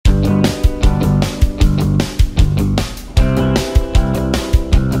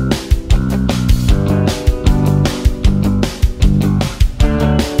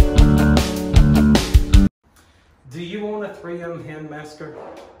Handmasker?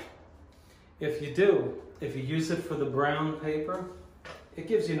 If you use it for the brown paper, it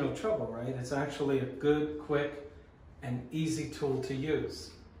gives you no trouble, right? It's actually a good, quick, and easy tool to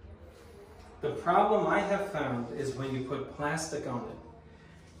use. The problem I have found is when you put plastic on it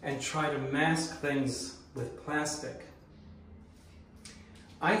and try to mask things with plastic.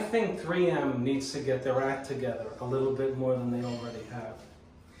 I think 3M needs to get their act together a little bit more than they already have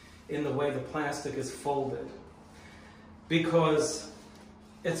in the way the plastic is folded. Because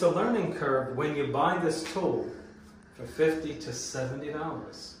it's a learning curve when you buy this tool for $50 to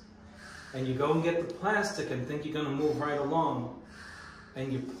 $70 and you go and get the plastic and think you're going to move right along,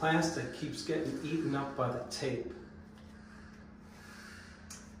 and your plastic keeps getting eaten up by the tape.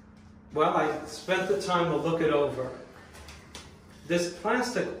 Well, I spent the time to look it over. This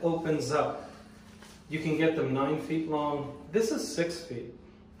plastic opens up. You can get them 9 feet long. This is 6 feet.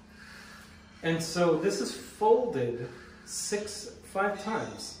 And so this is folded 5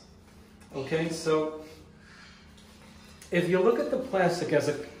 times. Okay, so if you look at the plastic as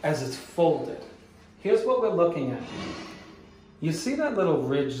it's folded, here's what we're looking at. You see that little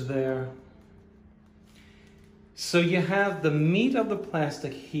ridge there? So you have the meat of the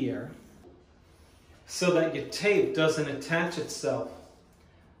plastic here so that your tape doesn't attach itself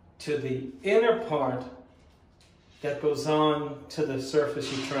to the inner part that goes on to the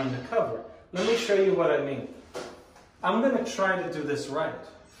surface you're trying to cover. Let me show you what I mean. I'm going to try to do this right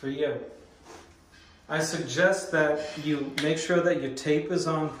for you. I suggest that you make sure that your tape is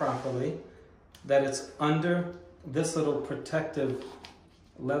on properly, that it's under this little protective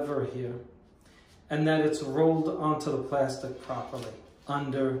lever here, and that it's rolled onto the plastic properly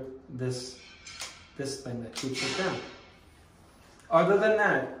under this thing that keeps it down. Other than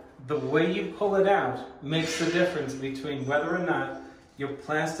that, the way you pull it out makes the difference between whether or not your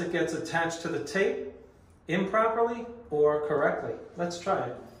plastic gets attached to the tape improperly or correctly. Let's try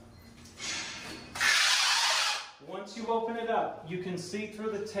it. Once you open it up, you can see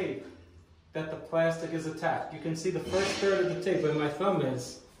through the tape that the plastic is attached. You can see the first third of the tape where my thumb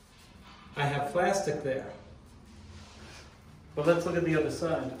is. I have plastic there. But let's look at the other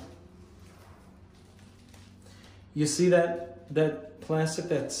side. You see that plastic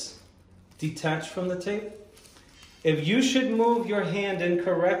that's detached from the tape? If you should move your hand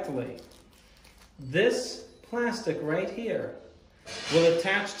incorrectly, this plastic right here will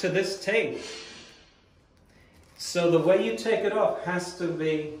attach to this tape. So the way you take it off has to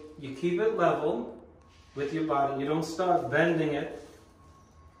be, you keep it level with your body. You don't start bending it,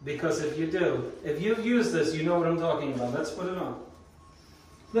 because if you do, if you've used this, you know what I'm talking about. Let's put it on.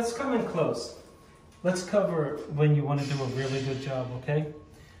 Let's come in close. Let's cover when you want to do a really good job, okay?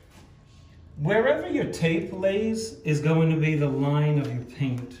 Wherever your tape lays is going to be the line of your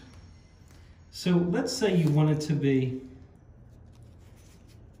paint. So let's say you want it to be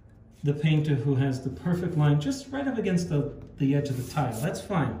the painter who has the perfect line just right up against the edge of the tile. That's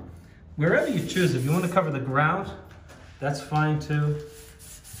fine. Wherever you choose, if you want to cover the ground, that's fine too.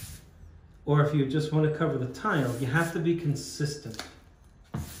 Or if you just want to cover the tile, you have to be consistent,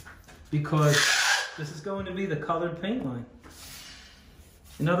 because this is going to be the colored paint line.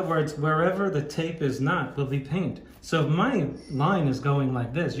 In other words, wherever the tape is not will be paint. So if my line is going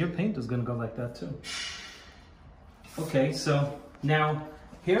like this, your paint is going to go like that too. Okay, so now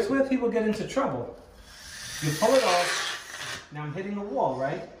here's where people get into trouble. You pull it off. Now I'm hitting the wall,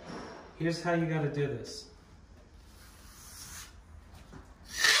 right? Here's how you got to do this.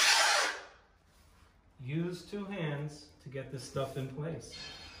 Use 2 hands to get this stuff in place.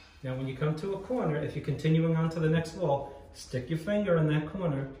 Now when you come to a corner, if you're continuing on to the next wall, stick your finger in that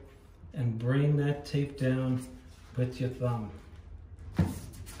corner and bring that tape down with your thumb.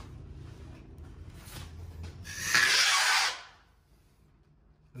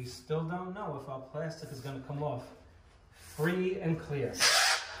 We still don't know if our plastic is going to come off free and clear.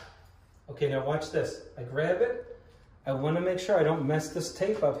 Okay, now watch this. I grab it. I want to make sure I don't mess this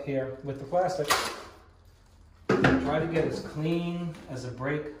tape up here with the plastic. Try to get as clean as a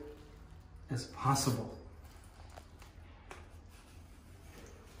break as possible.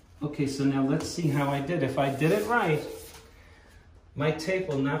 Okay, so now let's see how I did. If I did it right, my tape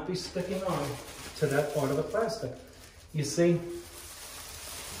will not be sticking on to that part of the plastic. You see?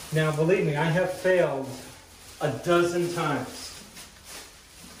 Now, believe me, I have failed a dozen times.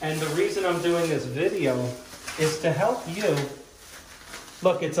 And the reason I'm doing this video is to help you.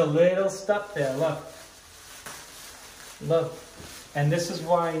 Look, it's a little stuck there, look. Look. And this is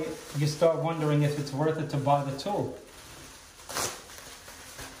why you start wondering if it's worth it to buy the tool.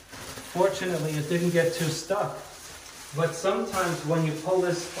 Fortunately, it didn't get too stuck. But sometimes when you pull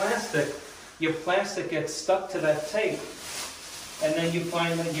this plastic, your plastic gets stuck to that tape. and then you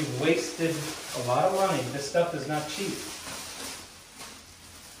find that you've wasted a lot of money. This stuff is not cheap.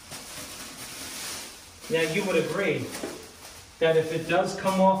 Now you would agree that if it does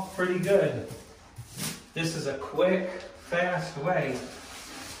come off pretty good, this is a quick, fast way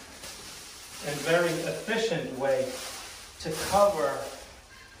and very efficient way to cover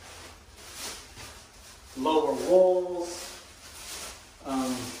lower walls,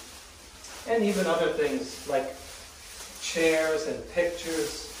 and even other things like chairs and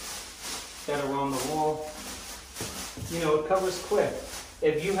pictures that are on the wall. You know, it covers quick.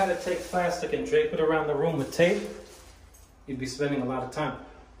 If you had to take plastic and drape it around the room with tape, you'd be spending a lot of time.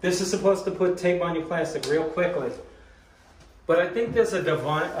 This is supposed to put tape on your plastic real quickly. But I think there's a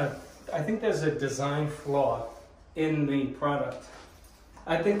design flaw in the product.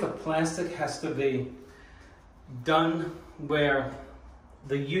 I think the plastic has to be done where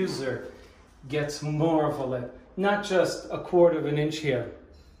the user gets more of a lift. Not just a 1/4 of an inch here.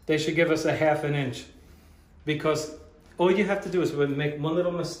 They should give us a 1/2 inch, because all you have to do is make one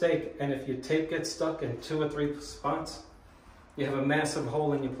little mistake, and if your tape gets stuck in 2 or 3 spots, you have a massive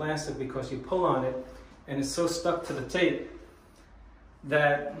hole in your plastic because you pull on it and it's so stuck to the tape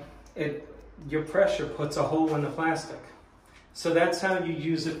that your pressure puts a hole in the plastic. So that's how you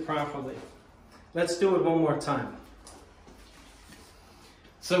use it properly. Let's do it one more time.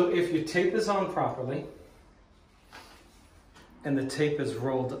 So if your tape is on properly and the tape is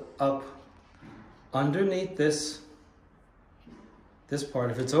rolled up underneath this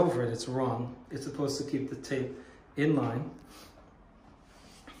part, if it's over it, it's wrong. It's supposed to keep the tape in line.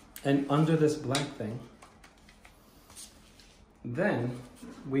 And under this black thing, then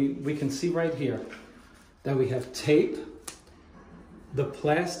we can see right here that we have tape, the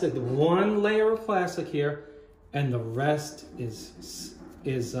plastic, one layer of plastic here, and the rest is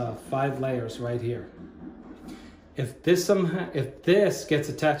 5 layers right here. If this gets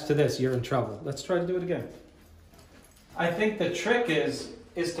attached to this, you're in trouble. Let's try to do it again. I think the trick is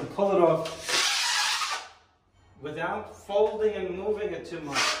to pull it off without folding and moving it too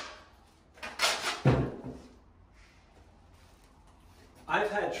much. I've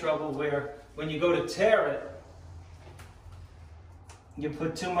had trouble where when you go to tear it, you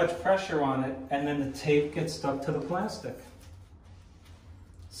put too much pressure on it and then the tape gets stuck to the plastic.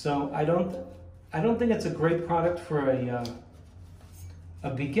 So I don't think it's a great product for a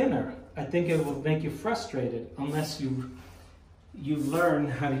beginner. I think it will make you frustrated unless you learn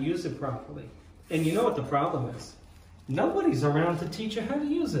how to use it properly. And you know what the problem is? Nobody's around to teach you how to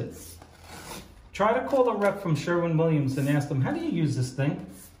use it. Try to call a rep from Sherwin-Williams and ask them, how do you use this thing?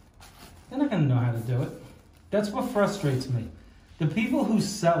 They're not going to know how to do it. That's what frustrates me. The people who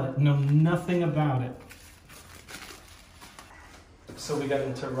sell it know nothing about it. So we got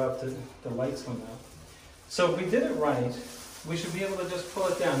interrupted. The lights went out. So if we did it right, we should be able to just pull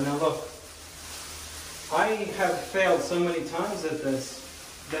it down. Now look, I have failed so many times at this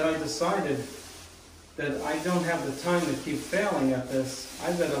that I decided that I don't have the time to keep failing at this.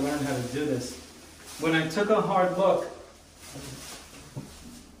 I better learn how to do this. When I took a hard look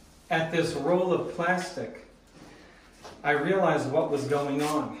at this roll of plastic, I realized what was going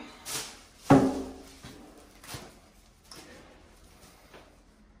on.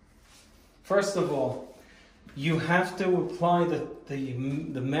 First of all, you have to apply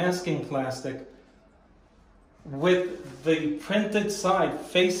the masking plastic with the printed side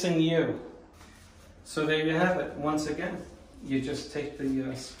facing you. So there you have it. Once again, you just take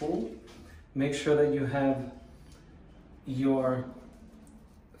the spool, make sure that you have your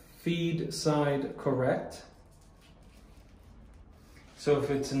feed side correct. So if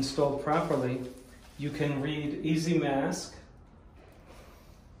it's installed properly, you can read Easy Mask,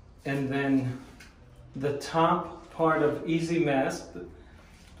 and then the top part of Easy Mask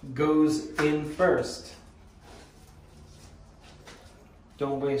goes in first.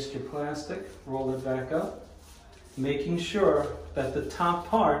 Don't waste your plastic, roll it back up, making sure that the top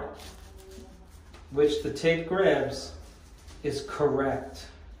part, which the tape grabs, is correct.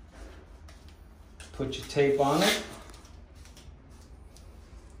 Put your tape on it,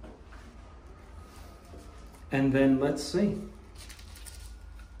 and then let's see.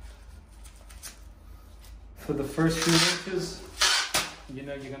 For the first few inches, you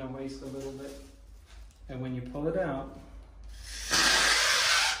know you're going to waste a little bit. And when you pull it out,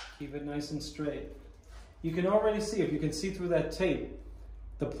 keep it nice and straight. You can already see, if you can see through that tape,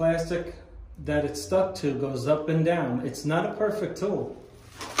 the plastic that it's stuck to goes up and down. It's not a perfect tool.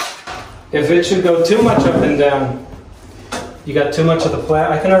 If it should go too much up and down, you got too much of the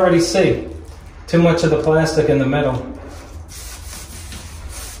plastic. I can already see too much of the plastic in the middle.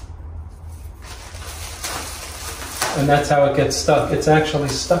 and that's how it gets stuck. It's actually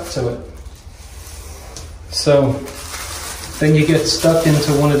stuck to it. So then you get stuck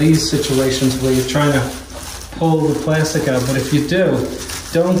into one of these situations where you're trying to pull the plastic out. But if you do,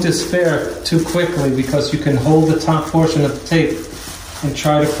 don't despair too quickly, because you can hold the top portion of the tape and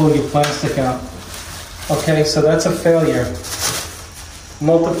try to pull your plastic out. Okay, so that's a failure.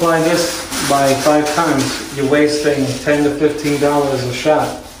 Multiply this by 5 times, you're wasting $10 to $15 a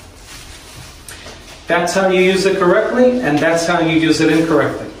shot. That's how you use it correctly, and that's how you use it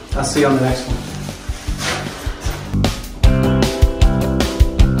incorrectly. I'll see you on the next one.